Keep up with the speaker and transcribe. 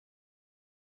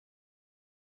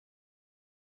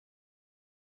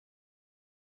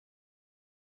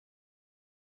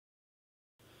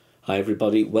Hi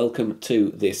everybody, welcome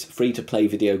to this free-to-play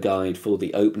video guide for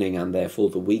the opening and therefore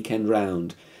the weekend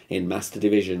round in Master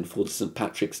Division for the St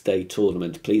Patrick's Day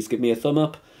tournament. Please give me a thumb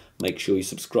up, make sure you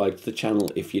subscribe to the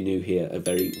channel if you're new here, a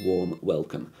very warm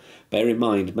welcome. Bear in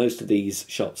mind, most of these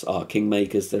shots are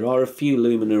kingmakers. There are a few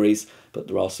luminaries, but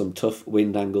there are some tough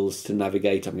wind angles to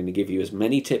navigate. I'm going to give you as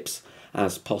many tips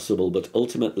as possible, but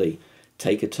ultimately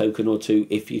take a token or two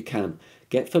if you can.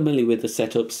 Get familiar with the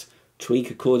setups,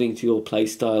 tweak according to your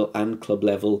playstyle and club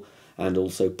level, and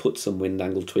also put some wind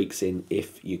angle tweaks in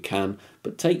if you can.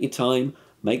 But take your time,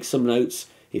 make some notes.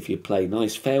 If you play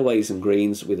nice fairways and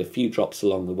greens with a few drops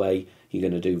along the way, you're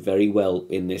going to do very well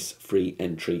in this free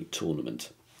entry tournament.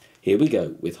 Here we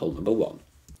go with hole number 1.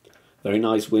 Very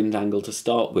nice wind angle to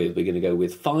start with. We're going to go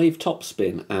with 5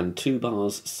 topspin and 2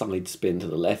 bars side spin to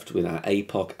the left with our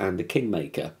APOC and a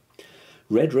kingmaker.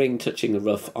 Red ring touching the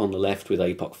rough on the left with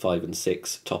APOC 5 and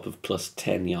 6, top of plus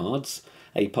 10 yards.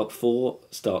 APOC 4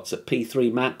 starts at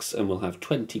P3 max and will have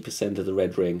 20% of the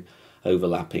red ring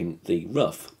overlapping the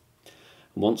rough.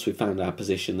 And once we've found our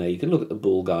position there, you can look at the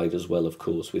ball guide as well, of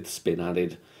course, with spin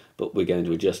added. But we're going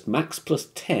to adjust max plus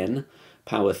 10,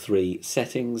 power 3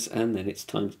 settings, and then it's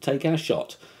time to take our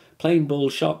shot. Plain ball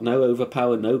shot, no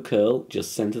overpower, no curl,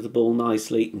 just centre the ball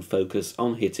nicely and focus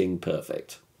on hitting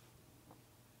perfect.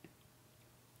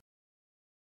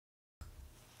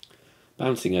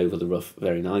 Bouncing over the rough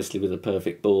very nicely with a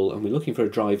perfect ball, and we're looking for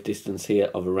a drive distance here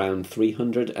of around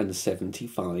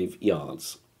 375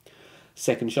 yards.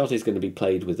 Second shot is going to be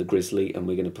played with the grizzly, and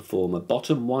we're going to perform a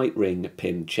bottom white ring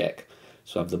pin check.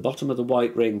 So I have the bottom of the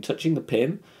white ring touching the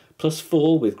pin, plus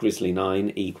 4 with grizzly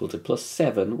 9 equal to plus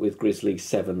 7 with grizzly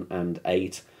 7 and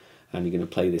 8, and you're going to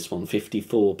play this one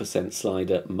 54%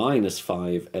 slider, minus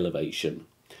 5 elevation.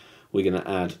 We're going to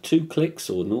add 2 clicks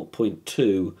or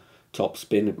 0.2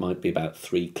 topspin. It might be about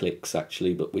 3 clicks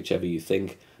actually, but whichever you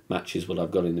think matches what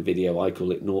I've got in the video. I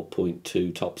call it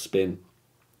 0.2 topspin,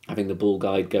 having the ball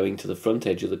guide going to the front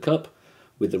edge of the cup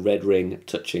with the red ring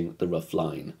touching the rough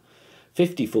line.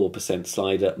 54%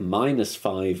 slider, minus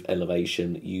 5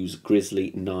 elevation, use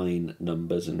grizzly 9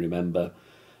 numbers, and remember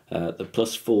the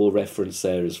plus 4 reference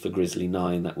there is for grizzly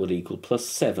 9, that would equal plus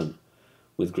 7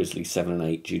 with grizzly 7 and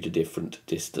 8 due to different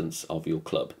distance of your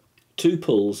club. 2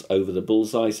 pulls over the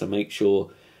bullseye, so make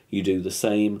sure you do the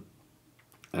same,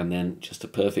 and then just a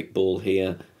perfect ball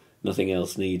here, nothing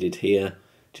else needed here,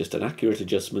 just an accurate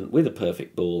adjustment with a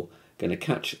perfect ball, going to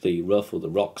catch the rough or the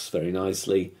rocks very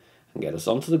nicely and get us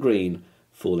onto the green,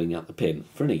 falling at the pin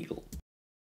for an eagle.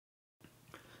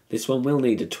 This one will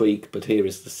need a tweak, but here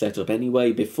is the setup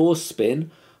anyway. Before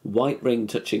spin, white ring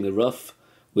touching the rough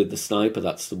with the sniper,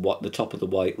 that's the top of the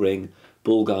white ring,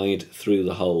 ball guide through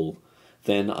the hole.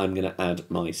 Then I'm going to add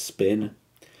my spin.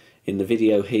 In the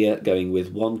video here, going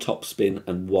with 1 top spin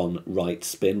and 1 right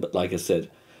spin, but like I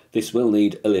said, this will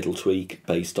need a little tweak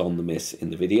based on the miss in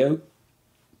the video.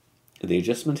 The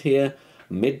adjustment here,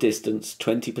 mid-distance,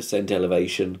 20%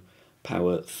 elevation,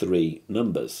 power 3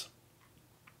 numbers.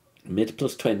 Mid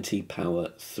plus 20,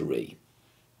 power 3.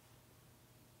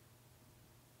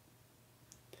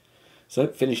 So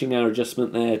finishing our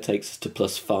adjustment there takes us to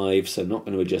plus 5, so not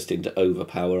going to adjust into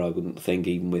overpower, I wouldn't think,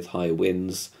 even with higher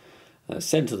winds.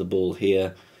 Centre the ball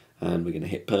here, and we're going to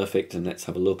hit perfect, and let's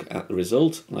have a look at the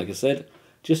result. Like I said,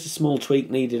 just a small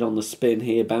tweak needed on the spin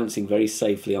here, bouncing very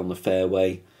safely on the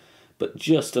fairway, but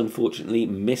just unfortunately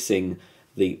missing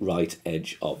the right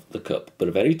edge of the cup. But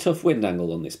a very tough wind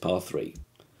angle on this par 3.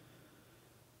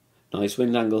 Nice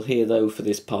wind angle here though for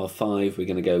this par 5. We're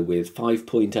going to go with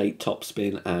 5.8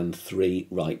 topspin and 3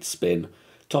 right spin.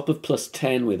 Top of plus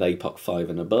 10 with APOC 5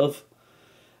 and above.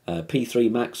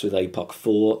 P3 max with APOC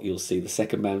 4. You'll see the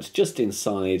second bounce just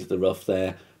inside the rough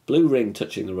there. Blue ring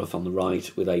touching the rough on the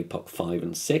right with APOC 5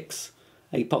 and 6.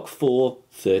 APOC 4,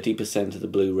 30% of the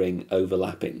blue ring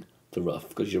overlapping the rough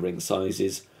because your ring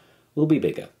sizes will be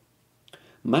bigger.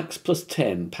 Max plus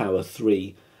 10, power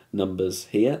 3 numbers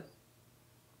here.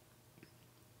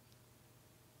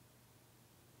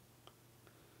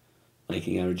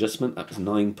 Making our adjustment, that was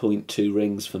 9.2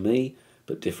 rings for me,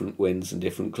 but different winds and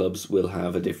different clubs will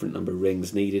have a different number of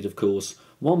rings needed, of course.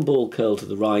 1 ball curl to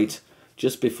the right,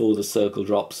 just before the circle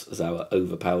drops as our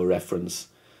overpower reference.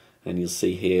 And you'll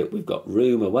see here we've got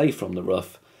room away from the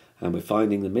rough, and we're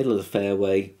finding the middle of the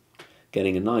fairway,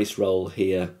 getting a nice roll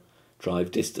here. Drive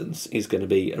distance is going to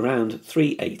be around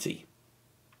 380.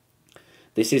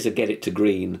 This is a get it to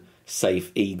green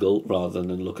safe eagle rather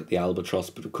than look at the albatross,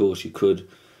 but of course you could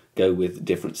go with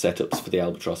different setups for the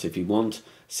albatross if you want.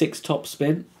 6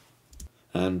 topspin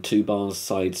and 2 bars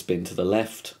side spin to the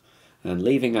left, and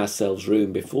leaving ourselves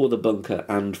room before the bunker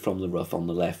and from the rough on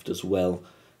the left as well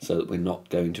so that we're not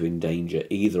going to endanger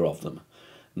either of them.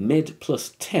 Mid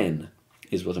plus 10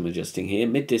 is what I'm adjusting here.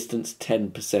 Mid distance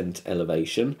 10%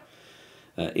 elevation.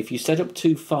 If you set up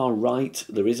too far right,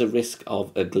 there is a risk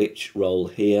of a glitch roll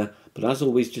here, but as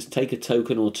always, just take a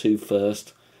token or two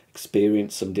first,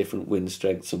 experience some different wind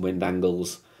strengths and wind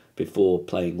angles before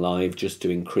playing live, just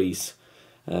to increase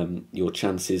your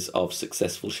chances of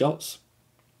successful shots.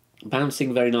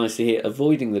 Bouncing very nicely here,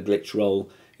 avoiding the glitch roll.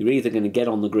 You're either going to get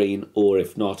on the green, or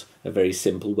if not, a very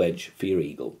simple wedge for your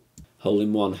eagle. Hole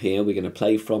in one here, we're going to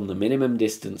play from the minimum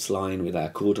distance line with our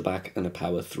quarterback and a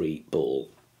power 3 ball.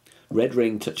 Red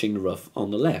ring touching the rough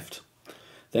on the left.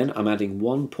 Then I'm adding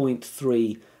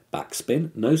 1.3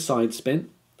 backspin, no side spin,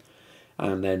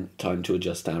 and then time to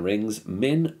adjust our rings.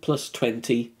 Min plus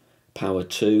 20, power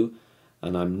 2,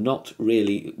 and I'm not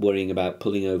really worrying about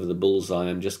pulling over the bullseye.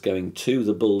 I'm just going to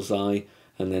the bullseye,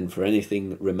 and then for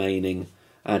anything remaining,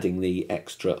 adding the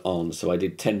extra on. So I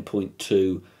did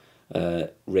 10.2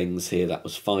 rings here. That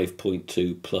was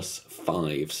 5.2 plus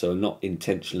 5, so I'm not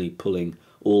intentionally pulling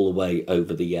all the way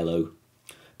over the yellow.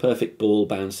 Perfect ball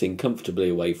bouncing comfortably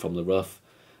away from the rough,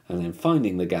 and then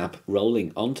finding the gap,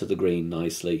 rolling onto the green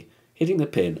nicely, hitting the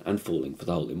pin and falling for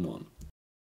the hole in one.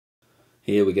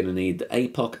 Here we're going to need the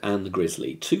APOC and the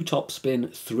grizzly. 2 top spin,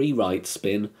 3 right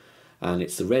spin, and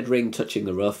it's the red ring touching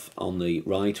the rough on the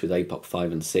right with APOC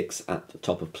 5 and 6 at the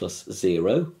top of plus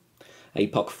 0.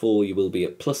 APOC 4 you will be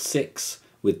at plus 6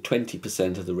 with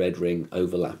 20% of the red ring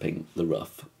overlapping the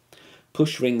rough.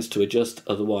 Push rings to adjust,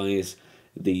 otherwise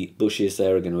the bushes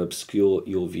there are going to obscure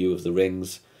your view of the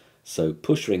rings. So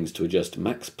push rings to adjust,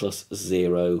 max plus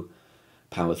 0,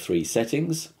 power 3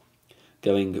 settings.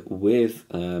 Going with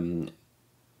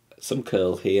some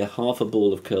curl here, half a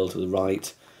ball of curl to the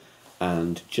right,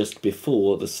 and just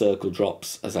before the circle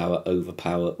drops as our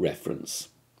overpower reference.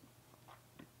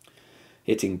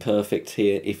 Hitting perfect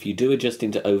here. If you do adjust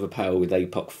into overpower with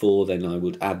APOC 4, then I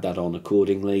would add that on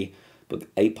accordingly.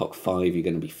 But APOC 5, you're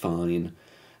going to be fine.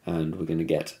 And we're going to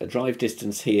get a drive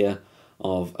distance here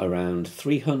of around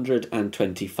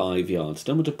 325 yards.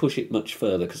 Don't want to push it much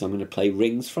further because I'm going to play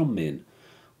rings from min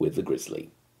with the grizzly.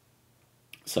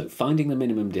 So finding the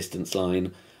minimum distance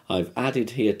line, I've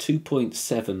added here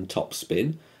 2.7 top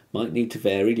spin. Might need to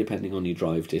vary depending on your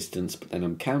drive distance, but then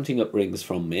I'm counting up rings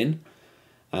from min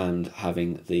and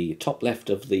having the top left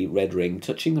of the red ring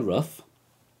touching the rough,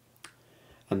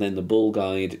 and then the ball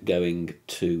guide going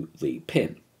to the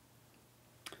pin.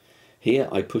 Here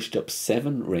I pushed up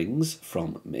 7 rings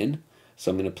from min,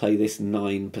 so I'm going to play this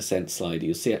 9% slider.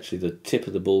 You'll see actually the tip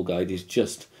of the ball guide is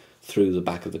just through the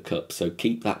back of the cup, so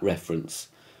keep that reference,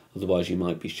 otherwise you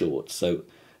might be short. So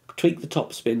tweak the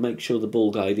top spin, make sure the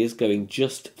ball guide is going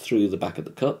just through the back of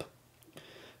the cup.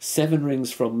 7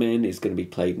 rings from min is going to be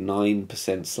played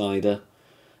 9% slider,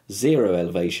 0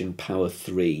 elevation, power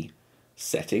 3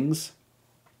 settings.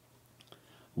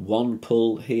 1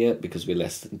 pull here because we're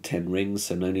less than 10 rings,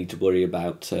 so no need to worry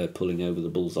about pulling over the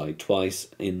bullseye twice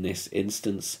in this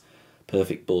instance.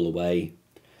 Perfect ball away,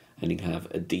 and you can have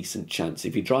a decent chance.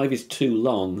 If your drive is too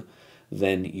long,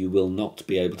 then you will not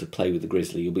be able to play with the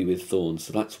grizzly. You'll be with thorns,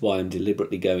 so that's why I'm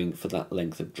deliberately going for that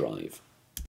length of drive.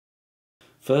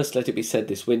 First, let it be said,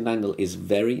 this wind angle is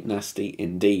very nasty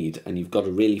indeed, and you've got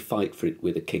to really fight for it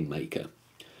with a kingmaker.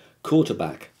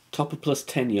 Quarterback, top of plus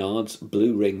 10 yards,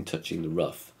 blue ring touching the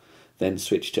rough. Then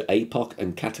switch to APOC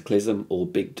and Cataclysm or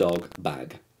Big Dog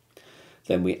Bag.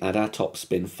 Then we add our top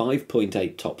spin,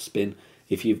 5.8 top spin.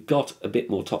 If you've got a bit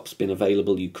more top spin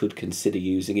available, you could consider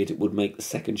using it. It would make the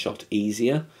second shot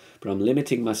easier, but I'm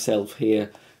limiting myself here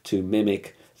to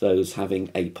mimic those having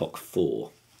APOC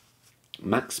 4.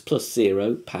 Max plus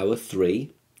 0, power 3.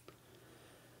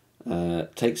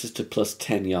 Takes us to plus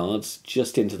 10 yards,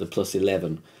 just into the plus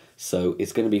 11. So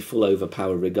it's going to be full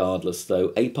overpower regardless, though.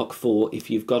 APOC 4,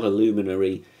 if you've got a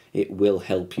luminary, it will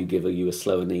help you, give you a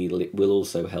slower needle. It will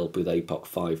also help with APOC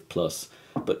 5 plus.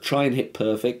 But try and hit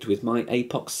perfect. With my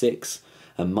APOC 6,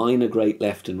 a minor great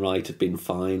left and right have been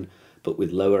fine, but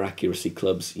with lower accuracy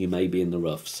clubs, you may be in the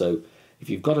rough. So if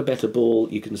you've got a better ball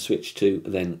you can switch to,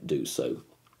 then do so.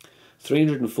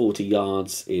 340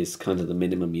 yards is kind of the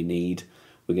minimum you need.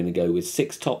 We're going to go with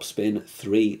 6 top spin,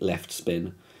 3 left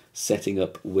spin, setting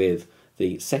up with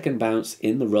the second bounce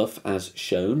in the rough as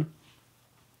shown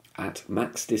at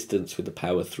max distance with the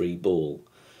power 3 ball.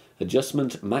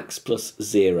 Adjustment max plus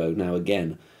 0. Now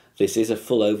again, this is a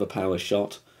full overpower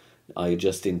shot. I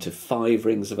adjust into 5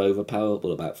 rings of overpower,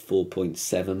 well about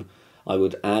 4.7. I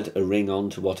would add a ring on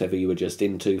to whatever you adjust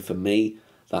into. For me,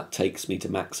 that takes me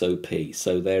to max OP.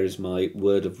 So there is my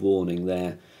word of warning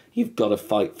there. You've got to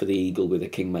fight for the eagle with a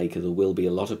kingmaker. There will be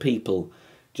a lot of people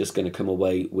just going to come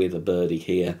away with a birdie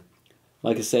here.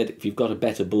 Like I said, if you've got a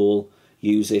better ball,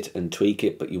 use it and tweak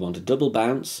it, but you want a double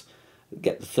bounce,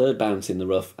 get the third bounce in the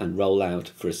rough and roll out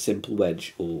for a simple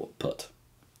wedge or putt.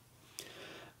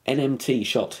 NMT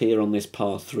shot here on this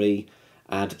par 3,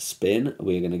 add spin.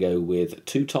 We're going to go with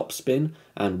 2 top spin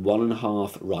and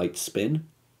 1.5 right spin.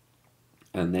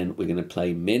 And then we're going to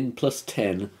play min plus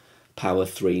 10 power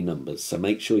 3 numbers. So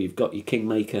make sure you've got your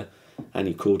kingmaker and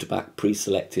your quarterback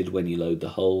pre-selected when you load the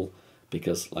hole,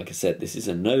 because like I said, this is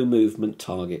a no movement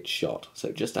target shot.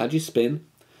 So just add your spin,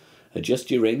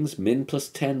 adjust your rings, min plus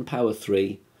 10 power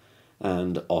 3,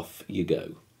 and off you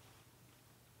go.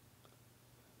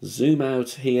 Zoom out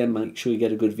here, make sure you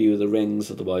get a good view of the rings,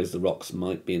 otherwise the rocks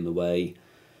might be in the way.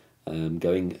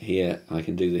 Going here, I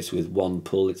can do this with one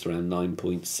pull. It's around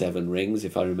 9.7 rings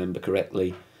if I remember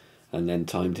correctly, and then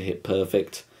time to hit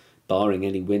perfect, barring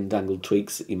any wind angle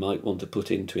tweaks that you might want to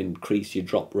put in to increase your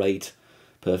drop rate.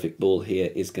 Perfect ball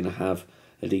here is going to have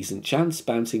a decent chance,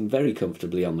 bouncing very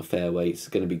comfortably on the fairway. It's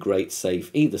going to be great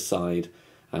safe either side,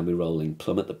 and we're rolling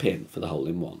plumb at the pin for the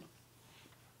hole-in-one.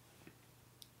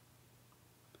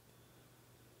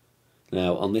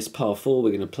 Now on this par 4 we're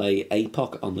going to play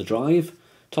APOC on the drive,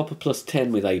 topper plus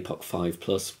 10 with APOC 5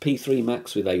 plus, P3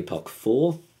 max with APOC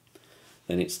 4.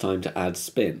 Then it's time to add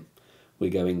spin. We're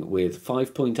going with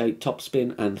 5.8 top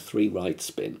spin and 3 right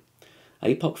spin.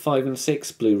 APOC 5 and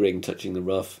 6, blue ring touching the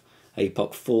rough.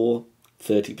 APOC 4,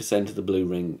 30% of the blue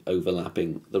ring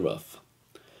overlapping the rough.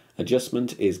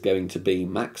 Adjustment is going to be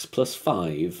max plus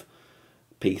 5,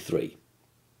 P3.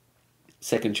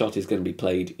 Second shot is going to be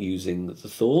played using the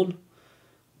thorn.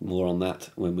 More on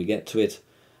that when we get to it.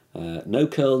 No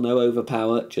curl, no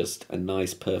overpower, just a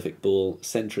nice perfect ball.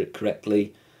 Centre it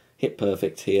correctly, hit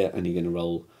perfect here, and you're going to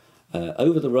roll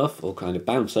over the rough, or kind of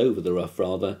bounce over the rough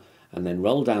rather, and then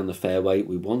roll down the fairway.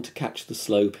 We want to catch the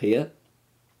slope here.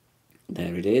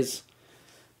 There it is,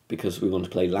 because we want to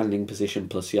play landing position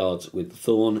plus yards with the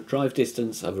thorn. Drive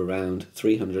distance of around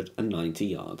 390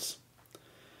 yards.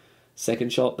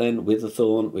 Second shot then with the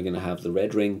thorn, we're going to have the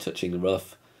red ring touching the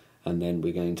rough, and then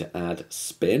we're going to add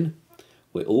spin.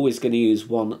 We're always going to use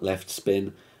 1 left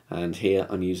spin, and here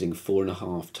I'm using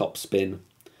 4.5 top spin.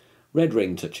 Red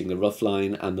ring touching the rough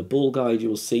line, and the ball guide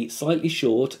you'll see slightly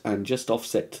short and just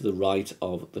offset to the right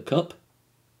of the cup.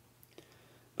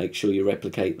 Make sure you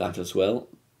replicate that as well.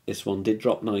 This one did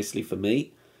drop nicely for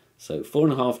me. So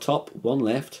 4.5 top, 1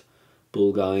 left,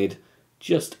 ball guide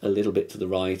just a little bit to the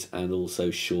right and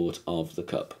also short of the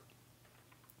cup.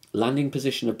 Landing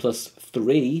position of plus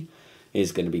 3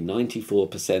 is going to be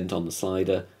 94% on the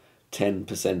slider,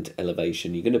 10%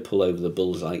 elevation. You're going to pull over the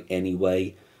bullseye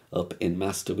anyway, up in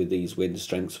master with these wind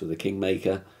strengths with the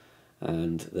kingmaker.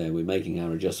 And then we're making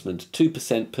our adjustment.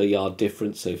 2% per yard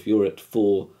difference, so if you're at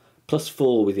 4, plus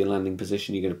 4 with your landing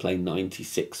position, you're going to play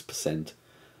 96%,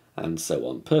 and so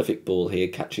on. Perfect ball here,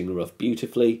 catching the rough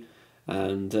beautifully,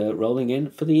 and rolling in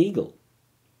for the eagle.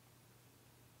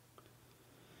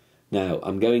 Now,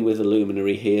 I'm going with a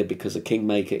luminary here because a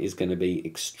kingmaker is going to be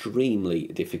extremely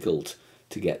difficult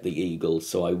to get the eagle,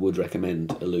 so I would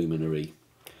recommend a luminary.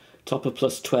 Topper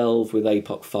plus 12 with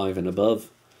APOC 5 and above.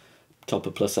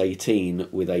 Topper plus 18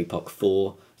 with APOC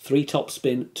 4. 3 top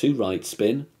spin, 2 right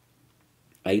spin.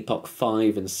 APOC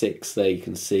 5 and 6, there you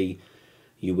can see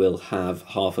you will have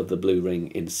half of the blue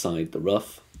ring inside the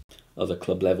rough. Other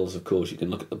club levels, of course, you can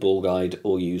look at the ball guide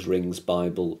or use Rings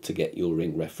Bible to get your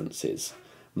ring references.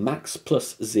 Max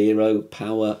plus 0,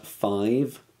 power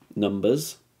 5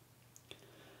 numbers.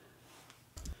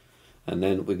 And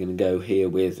then we're going to go here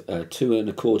with a 2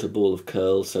 1/4 ball of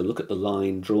curl. So look at the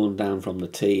line drawn down from the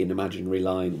tee. An imaginary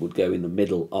line would go in the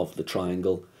middle of the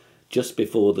triangle, just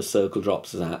before the circle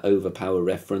drops as our overpower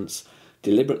reference.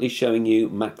 Deliberately showing you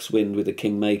max wind with a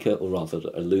kingmaker, or rather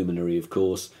a luminary, of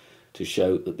course, to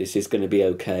show that this is going to be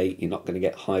okay. You're not going to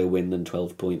get higher wind than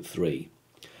 12.3.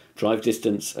 Drive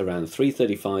distance around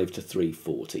 335 to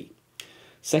 340.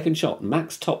 Second shot,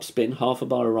 max top spin, half a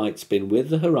bar of right spin with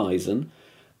the horizon.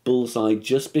 Bullseye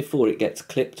just before it gets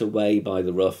clipped away by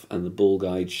the rough, and the ball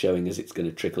guide showing as it's going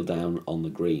to trickle down on the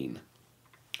green.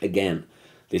 Again,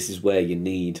 this is where you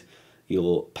need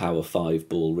your power 5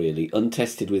 ball, really,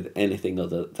 untested with anything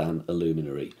other than a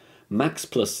luminary. Max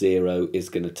plus 0 is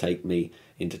going to take me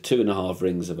into 2.5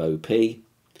 rings of OP,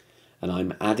 and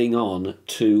I'm adding on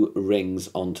 2 rings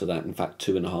onto that. In fact,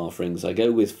 2.5 rings. I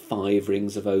go with 5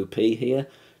 rings of OP here.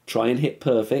 Try and hit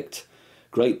perfect.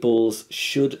 Great balls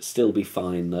should still be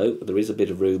fine though. There is a bit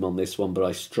of room on this one, but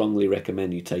I strongly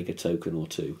recommend you take a token or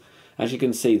 2. As you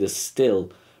can see, there's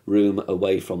still room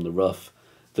away from the rough.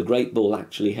 The great ball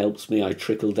actually helps me. I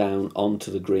trickle down onto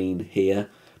the green here,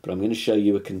 but I'm going to show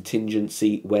you a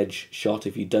contingency wedge shot.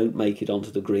 If you don't make it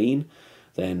onto the green,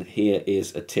 then here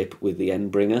is a tip with the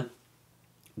end bringer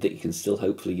that you can still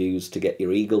hopefully use to get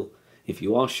your eagle. If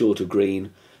you are short of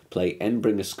green, play end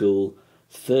bringer school,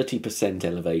 30%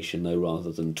 elevation though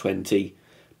rather than 20,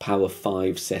 power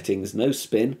 5 settings, no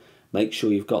spin. Make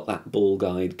sure you've got that ball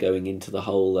guide going into the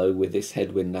hole though with this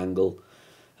headwind angle.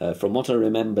 From what I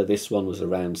remember, this one was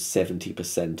around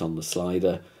 70% on the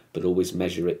slider, but always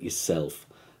measure it yourself.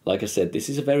 Like I said, this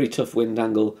is a very tough wind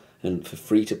angle, and for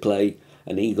free to play,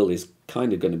 an eagle is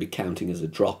kind of going to be counting as a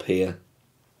drop here.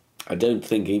 I don't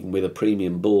think even with a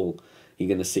premium ball you're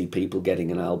going to see people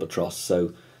getting an albatross,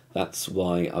 so that's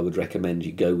why I would recommend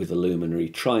you go with a luminary.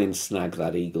 Try and snag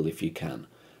that eagle if you can.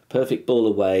 Perfect ball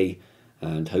away,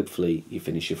 and hopefully you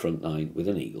finish your front nine with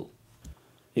an eagle.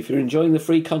 If you're enjoying the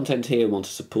free content here and want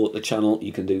to support the channel,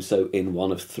 you can do so in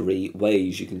one of three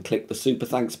ways. You can click the super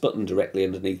thanks button directly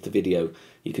underneath the video.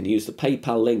 You can use the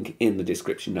PayPal link in the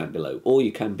description down below, or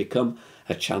you can become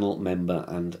a channel member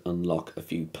and unlock a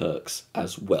few perks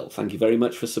as well. Thank you very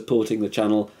much for supporting the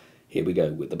channel. Here we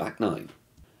go with the back nine.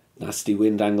 Nasty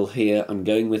wind angle here. I'm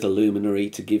going with a luminary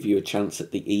to give you a chance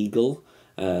at the eagle.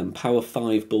 Power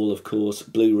 5 ball, of course,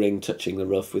 blue ring touching the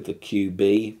rough with the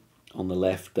QB on the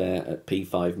left there at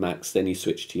P5 max. Then you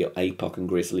switch to your APOC and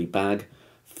grizzly bag,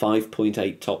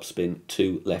 5.8 topspin,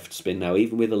 2 left spin. Now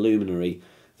even with a luminary,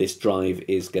 this drive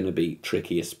is going to be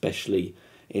tricky, especially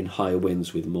in higher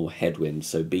winds with more headwind,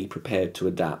 so be prepared to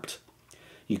adapt.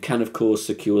 You can of course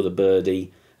secure the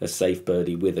birdie, a safe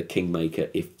birdie, with a kingmaker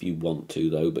if you want to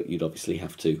though, but you'd obviously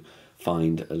have to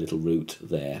find a little route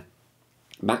there.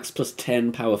 Max plus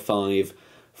 10, power 5,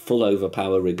 full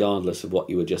overpower regardless of what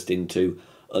you were just into.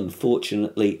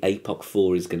 Unfortunately, APOC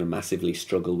 4 is going to massively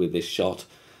struggle with this shot,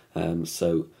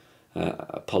 so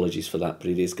apologies for that, but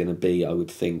it is going to be, I would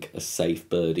think, a safe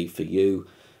birdie for you.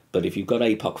 But if you've got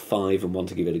APOC 5 and want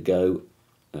to give it a go,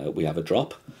 we have a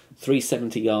drop.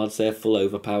 370 yards there, full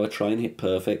overpower, try and hit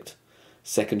perfect.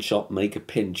 Second shot, make a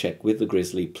pin check with the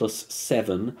grizzly, plus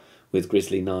 7 with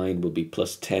grizzly 9 will be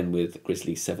plus 10 with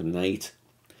grizzly 7 and 8.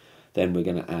 Then we're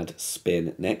going to add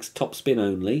spin next, top spin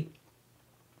only.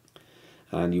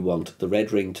 And you want the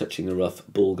red ring touching the rough,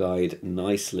 ball guide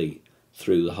nicely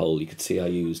through the hole. You can see I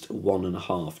used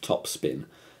 1.5 top spin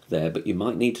there, but you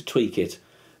might need to tweak it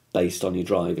based on your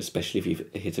drive, especially if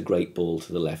you've hit a great ball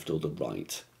to the left or the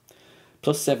right.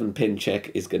 Plus 7 pin check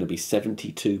is going to be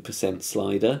 72%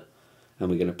 slider, and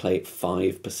we're going to play it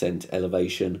 5%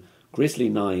 elevation, grizzly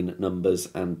 9 numbers,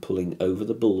 and pulling over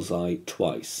the bullseye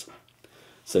twice.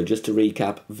 So just to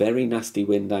recap, very nasty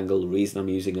wind angle. The reason I'm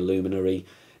using a luminary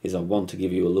is I want to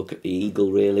give you a look at the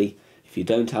eagle really. If you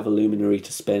don't have a luminary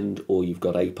to spend, or you've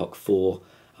got APOC 4,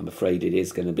 I'm afraid it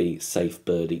is going to be safe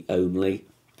birdie only.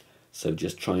 So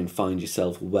just try and find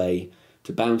yourself a way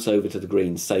to bounce over to the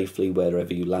green safely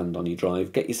wherever you land on your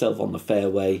drive. Get yourself on the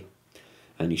fairway,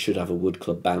 and you should have a wood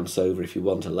club bounce over if you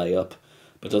want to lay up.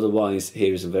 But otherwise,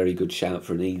 here is a very good shout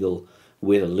for an eagle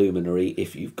with a luminary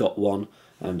if you've got one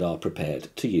and are prepared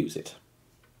to use it.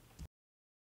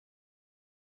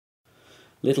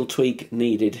 Little tweak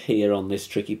needed here on this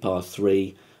tricky par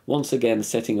 3. Once again,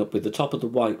 setting up with the top of the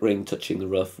white ring touching the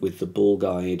rough with the ball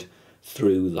guide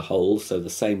through the hole, so the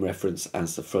same reference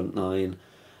as the front nine.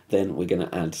 Then we're going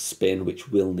to add spin, which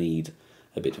will need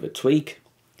a bit of a tweak.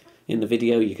 In the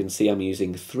video you can see I'm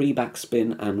using 3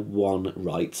 backspin and 1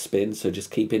 right spin, so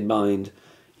just keep in mind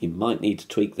you might need to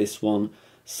tweak this one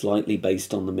slightly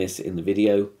based on the miss in the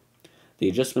video. The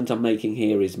adjustment I'm making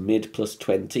here is mid plus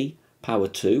 20, power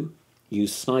 2.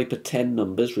 Use sniper 10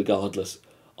 numbers regardless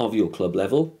of your club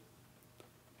level.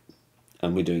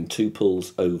 And we're doing 2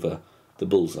 pulls over the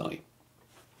bullseye.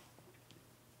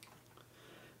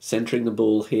 Centering the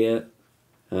ball here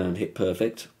and hit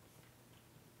perfect.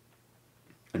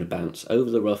 And a bounce over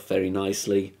the rough very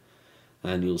nicely.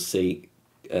 And you'll see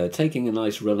taking a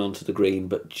nice run onto the green,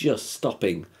 but just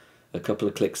stopping a couple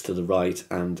of clicks to the right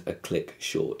and a click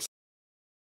short.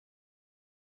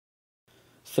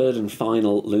 Third and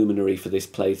final luminary for this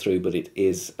playthrough, but it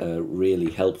is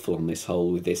really helpful on this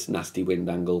hole with this nasty wind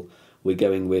angle. We're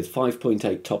going with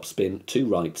 5.8 topspin, 2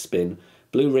 right spin,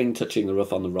 blue ring touching the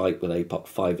rough on the right with APOC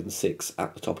 5 and 6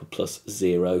 at the top of plus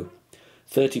 0,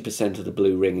 30% of the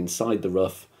blue ring inside the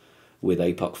rough with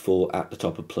APOC 4 at the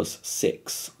top of plus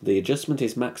 6. The adjustment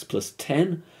is max plus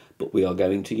 10, but we are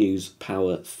going to use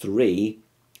power 3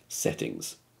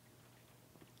 settings.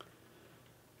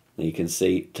 Now you can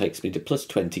see it takes me to plus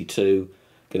 22.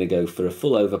 Going to go for a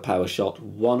full overpower shot,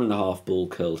 1.5 ball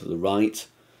curl to the right.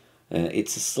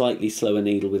 It's a slightly slower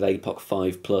needle with APOC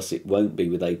 5 plus, it won't be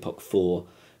with APOC 4.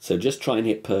 So just try and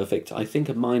hit perfect. I think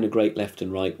a minor great left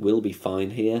and right will be fine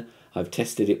here. I've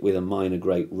tested it with a minor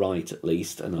great right at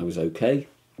least, and I was okay.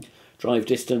 Drive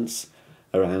distance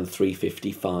around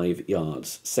 355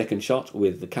 yards. Second shot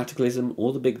with the Cataclysm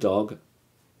or the Big Dog.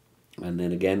 And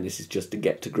then again, this is just to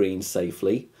get to green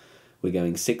safely. We're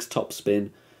going 6 topspin,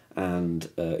 and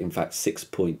in fact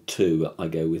 6.2 I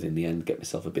go with in the end, get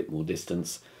myself a bit more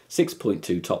distance.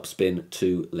 6.2 topspin,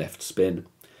 2 left spin.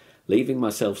 Leaving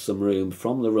myself some room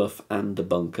from the rough and the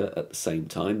bunker at the same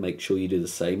time. Make sure you do the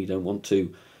same. You don't want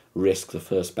to risk the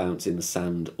first bounce in the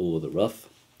sand or the rough.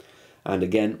 And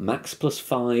again, max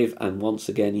 +5, and once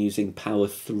again using power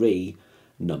 3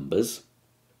 numbers.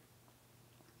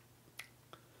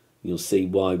 You'll see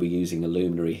why we're using a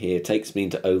luminary here. Takes me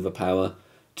into overpower,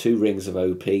 2 rings of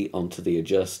OP onto the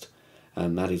adjust,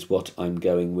 and that is what I'm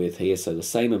going with here. So the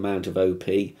same amount of OP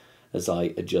as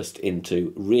I adjust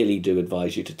into. Really do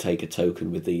advise you to take a token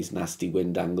with these nasty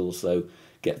wind angles, though.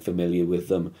 Get familiar with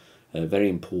them. Very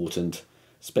important,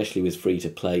 especially with free to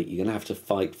play. You're going to have to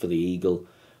fight for the eagle.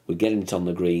 We're getting it on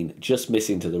the green, just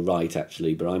missing to the right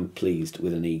actually, but I'm pleased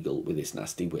with an eagle with this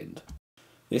nasty wind.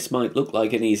 This might look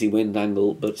like an easy wind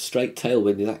angle, but straight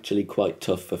tailwind is actually quite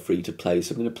tough for free to play.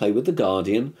 So I'm going to play with the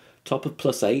Guardian, top of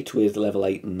 +8 with level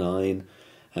 8 and 9,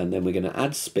 and then we're going to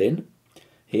add spin.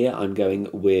 Here I'm going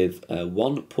with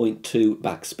 1.2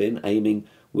 backspin, aiming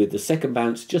with the second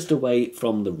bounce just away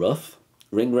from the rough.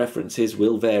 Ring references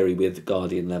will vary with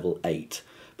Guardian level 8,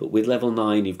 but with level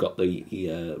 9 you've got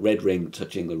the red ring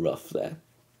touching the rough there.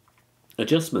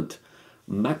 Adjustment,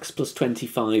 max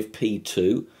 +25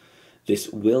 P2. This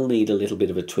will need a little bit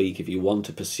of a tweak if you want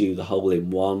to pursue the hole in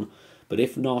one, but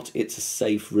if not, it's a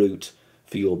safe route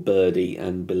for your birdie,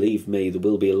 and believe me, there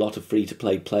will be a lot of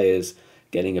free-to-play players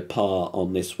getting a par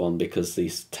on this one because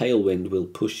this tailwind will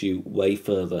push you way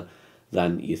further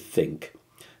than you think.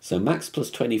 So max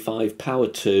 +25, power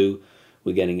 2,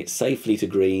 we're getting it safely to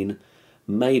green,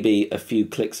 maybe a few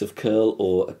clicks of curl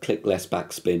or a click less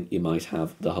backspin, you might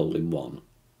have the hole in one.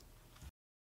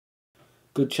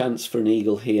 Good chance for an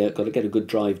eagle here. Got to get a good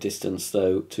drive distance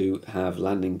though to have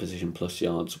landing position plus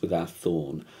yards with our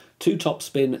thorn. 2 top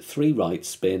spin, 3 right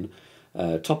spin.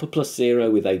 Topper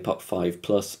 +0 with APOC 5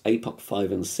 plus. APOC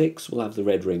 5 and 6 will have the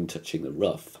red ring touching the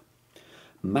rough.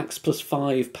 Max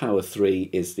 +5, power 3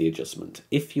 is the adjustment.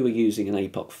 If you are using an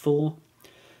APOC 4,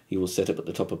 you will set up at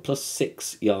the top of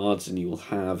 +6 yards and you will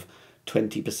have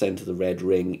 20% of the red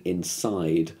ring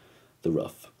inside the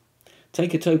rough.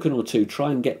 Take a token or two,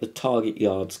 try and get the target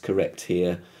yards correct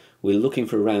here. We're looking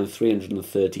for around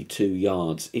 332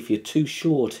 yards. If you're too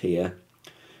short here,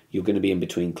 you're going to be in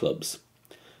between clubs.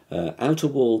 Outer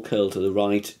wall curl to the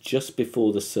right, just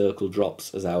before the circle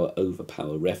drops as our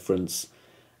overpower reference,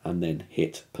 and then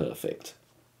hit perfect.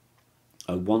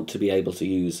 I want to be able to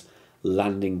use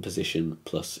landing position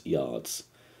plus yards.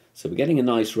 So we're getting a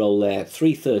nice roll there,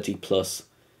 330 plus,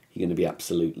 you're going to be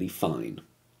absolutely fine.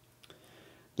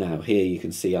 Now here you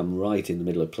can see I'm right in the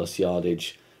middle of plus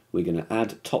yardage. We're going to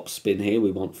add top spin here.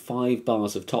 We want 5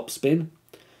 bars of top spin,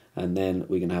 and then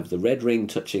we're going to have the red ring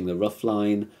touching the rough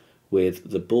line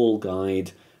with the ball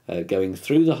guide going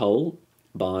through the hole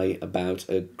by about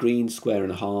a green square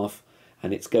and a half,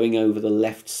 and it's going over the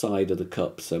left side of the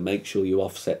cup, so make sure you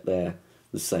offset there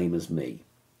the same as me.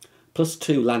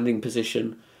 +2 landing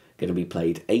position, going to be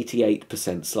played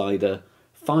 88% slider,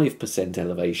 5%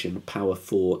 elevation, power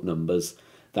 4 numbers.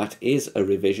 That is a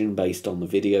revision based on the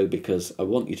video because I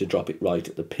want you to drop it right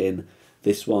at the pin.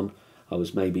 This one I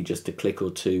was maybe just a click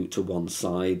or two to one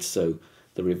side, so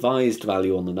the revised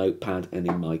value on the notepad and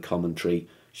in my commentary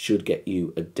should get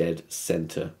you a dead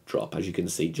centre drop. As you can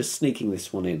see, just sneaking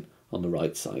this one in on the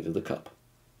right side of the cup.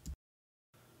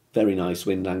 Very nice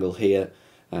wind angle here,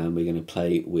 and we're going to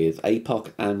play with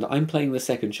APOC, and I'm playing the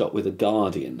second shot with a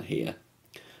Guardian here.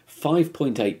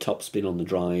 5.8 topspin on the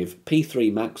drive,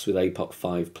 P3 max with APOC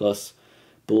 5 plus,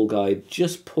 ball guide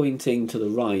just pointing to the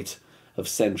right of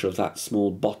centre of that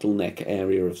small bottleneck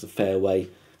area of the fairway.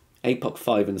 APOC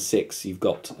 5 and 6, you've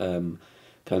got kind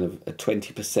of a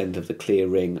 20% of the clear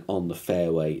ring on the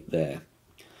fairway there.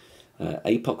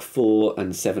 APOC 4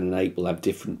 and 7 and 8 will have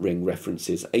different ring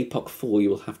references. APOC 4 you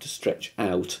will have to stretch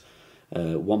out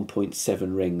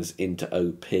 1.7 rings into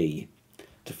OP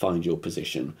to find your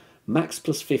position. Max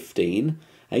 +15,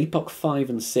 APOC 5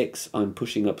 and 6 I'm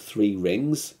pushing up 3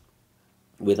 rings.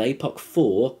 With APOC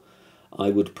 4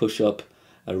 I would push up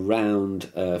around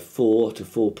 4 to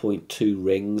 4.2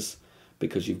 rings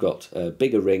because you've got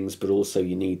bigger rings, but also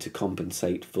you need to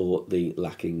compensate for the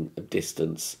lacking of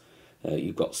distance.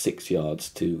 You've got 6 yards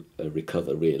to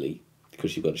recover really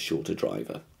because you've got a shorter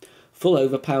driver. Full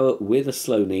overpower with a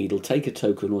slow needle, take a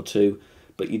token or two,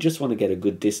 but you just want to get a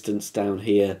good distance down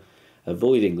here,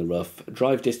 avoiding the rough.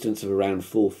 Drive distance of around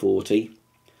 440.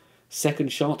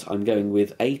 Second shot, I'm going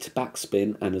with 8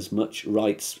 backspin and as much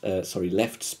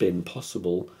left spin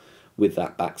possible with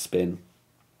that backspin.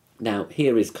 Now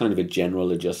here is kind of a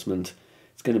general adjustment.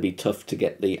 It's going to be tough to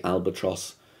get the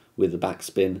albatross with the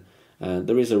backspin.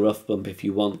 There is a rough bump if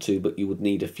you want to, but you would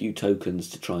need a few tokens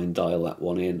to try and dial that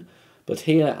one in. But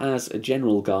here, as a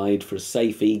general guide for a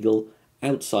safe eagle,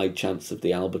 outside chance of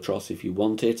the albatross if you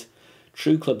want it,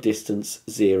 true club distance,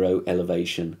 0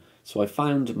 elevation. So I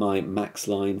found my max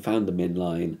line, found the min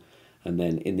line, and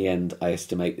then in the end I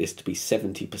estimate this to be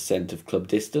 70% of club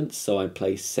distance, so I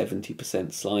place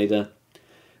 70% slider,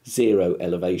 0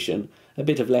 elevation. A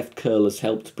bit of left curl has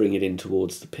helped bring it in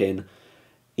towards the pin.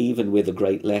 Even with a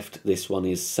great left, this one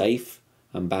is safe.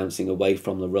 I'm bouncing away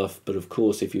from the rough, but of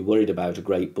course if you're worried about a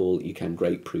great ball, you can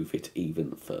great proof it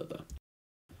even further.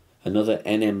 Another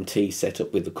NMT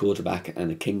setup with the quarterback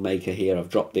and a kingmaker here. I've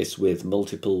dropped this with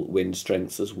multiple wind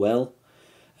strengths as well.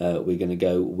 We're going to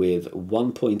go with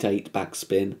 1.8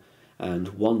 backspin and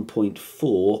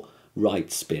 1.4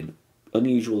 right spin.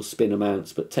 Unusual spin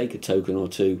amounts, but take a token or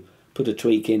two. Put a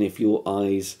tweak in if your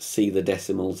eyes see the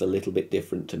decimals a little bit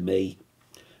different to me.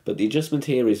 But the adjustment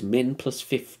here is min plus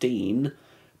 15,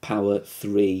 power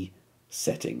 3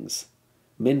 settings.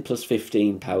 Min plus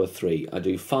 15, power 3. I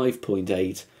do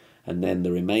 5.8 and then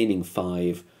the remaining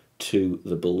 5 to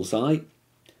the bullseye.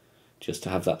 Just to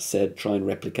have that said, try and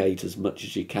replicate as much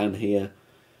as you can here.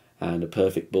 And a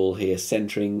perfect ball here,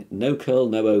 centering, no curl,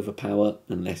 no overpower,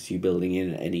 unless you're building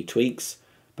in any tweaks.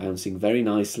 Bouncing very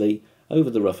nicely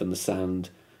over the rough and the sand,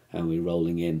 and we're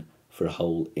rolling in for a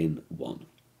hole in 1.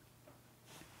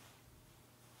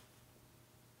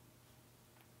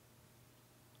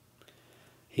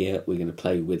 Here we're going to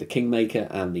play with the kingmaker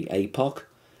and the apoc,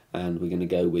 and we're going to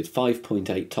go with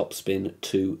 5.8 topspin,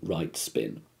 2 right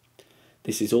spin.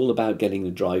 This is all about getting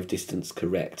the drive distance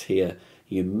correct. Here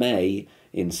you may,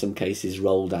 in some cases,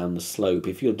 roll down the slope.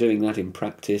 If you're doing that in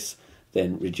practice,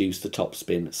 then reduce the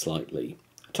topspin slightly.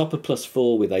 Topper plus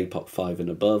 4 with apoc 5 and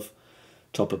above.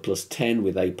 Topper plus 10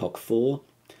 with apoc 4.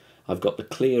 I've got the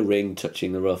clear ring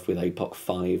touching the rough with apoc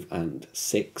 5 and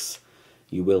 6.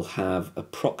 You will have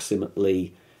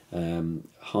approximately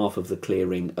half of the clear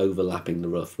ring overlapping the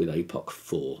rough with apoc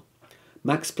 4.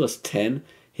 Max plus 10.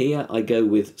 Here I go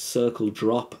with circle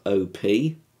drop OP.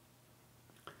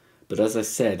 But as I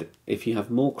said, if you have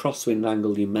more crosswind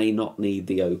angle, you may not need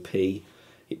the OP.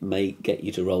 It may get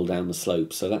you to roll down the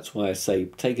slope. So that's why I say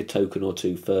take a token or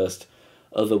two first.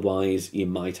 Otherwise, you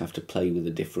might have to play with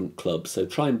a different club. So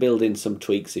try and build in some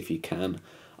tweaks if you can.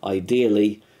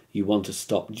 Ideally, you want to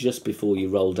stop just before you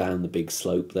roll down the big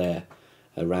slope there,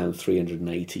 around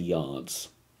 380 yards.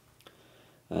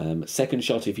 Second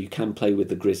shot, if you can play with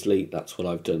the grizzly, that's what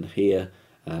I've done here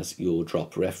as your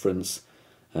drop reference.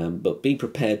 But be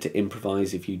prepared to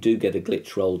improvise. If you do get a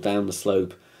glitch roll down the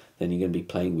slope, then you're going to be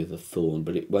playing with a thorn,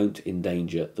 but it won't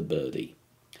endanger the birdie.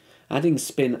 Adding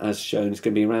spin as shown is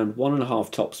going to be around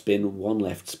 1.5 top spin, 1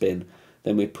 left spin.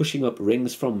 Then we're pushing up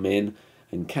rings from min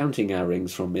and counting our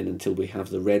rings from min until we have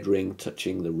the red ring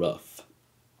touching the rough.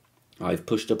 I've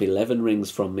pushed up 11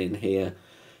 rings from min here.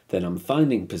 Then I'm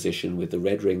finding position with the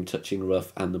red ring touching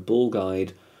rough and the ball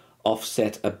guide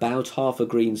offset about half a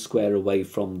green square away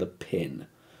from the pin.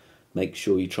 Make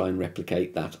sure you try and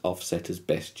replicate that offset as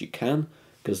best you can,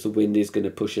 because the wind is going to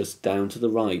push us down to the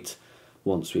right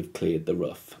once we've cleared the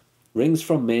rough. Rings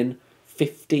from min,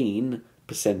 15%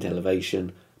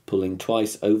 elevation, pulling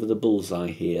twice over the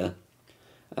bullseye here,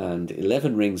 and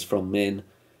 11 rings from min,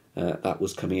 that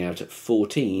was coming out at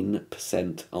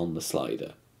 14% on the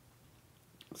slider.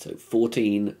 So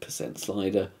 14%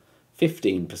 slider,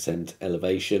 15%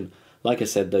 elevation. Like I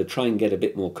said though, try and get a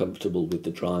bit more comfortable with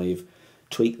the drive.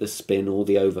 Tweak the spin or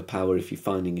the overpower if you're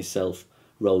finding yourself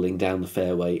rolling down the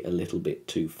fairway a little bit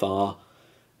too far.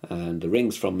 And the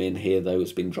rings from min here though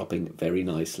has been dropping very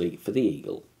nicely for the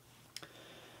eagle.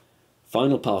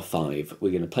 Final par 5,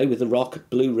 we're going to play with the rock,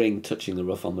 blue ring touching the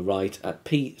rough on the right at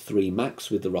P3 max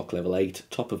with the rock level 8,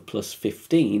 top of plus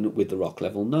 15 with the rock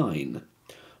level 9.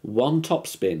 1 top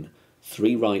spin,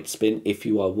 3 right spin if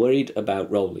you are worried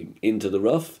about rolling into the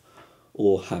rough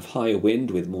or have higher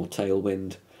wind with more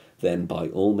tailwind, then by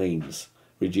all means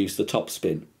reduce the top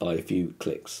spin by a few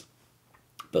clicks.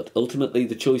 But ultimately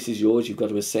the choice is yours. You've got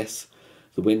to assess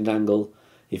the wind angle.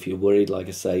 If you're worried, like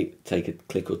I say, take a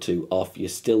click or two off. You're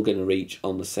still going to reach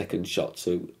on the second shot.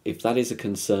 So if that is a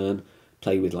concern,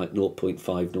 play with like 0.5,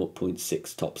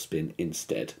 0.6 top spin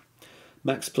instead.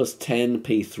 Max plus 10,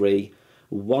 P3,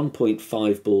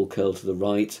 1.5 ball curl to the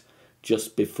right,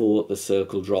 just before the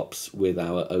circle drops with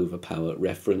our overpower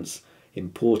reference.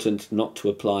 Important not to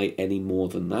apply any more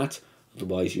than that,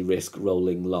 otherwise you risk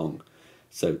rolling long.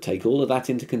 So take all of that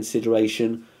into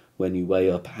consideration when you weigh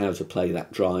up how to play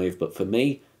that drive, but for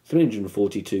me,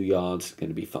 342 yards is going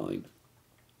to be fine.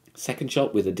 Second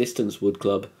shot with a distance wood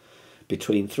club,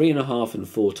 between 3.5 and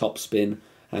 4 topspin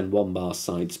and 1 bar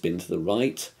side spin to the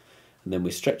right. And then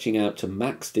we're stretching out to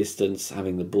max distance,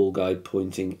 having the ball guide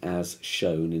pointing as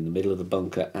shown in the middle of the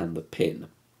bunker and the pin.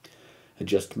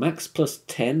 Adjust max plus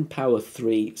 10 power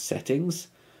 3 settings.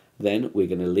 Then we're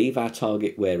going to leave our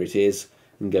target where it is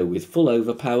and go with full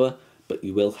overpower, but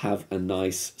you will have a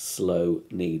nice slow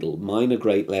needle. Minor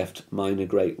great left, minor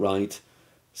great right.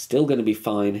 Still going to be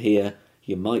fine here.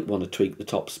 You might want to tweak the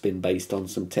top spin based on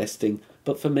some testing,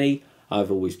 but for me,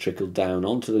 I've always trickled down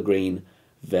onto the green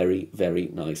very, very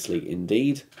nicely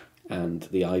indeed. And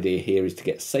the idea here is to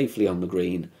get safely on the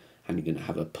green, and you're going to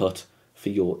have a putt for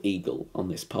your eagle on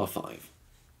this par 5.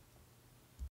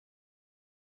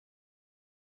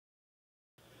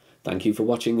 Thank you for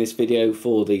watching this video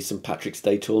for the St Patrick's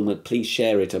Day tournament. Please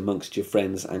share it amongst your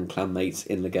friends and clanmates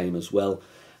in the game as well.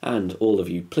 And all of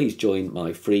you, please join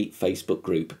my free Facebook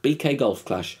group, BK Golf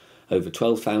Clash, over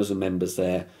 12,000 members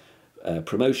there.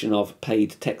 Promotion of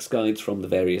paid text guides from the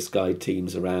various guide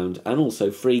teams around, and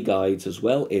also free guides as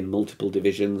well in multiple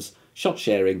divisions, shot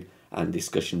sharing and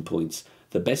discussion points.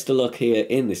 The best of luck here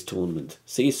in this tournament.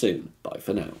 See you soon. Bye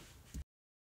for now.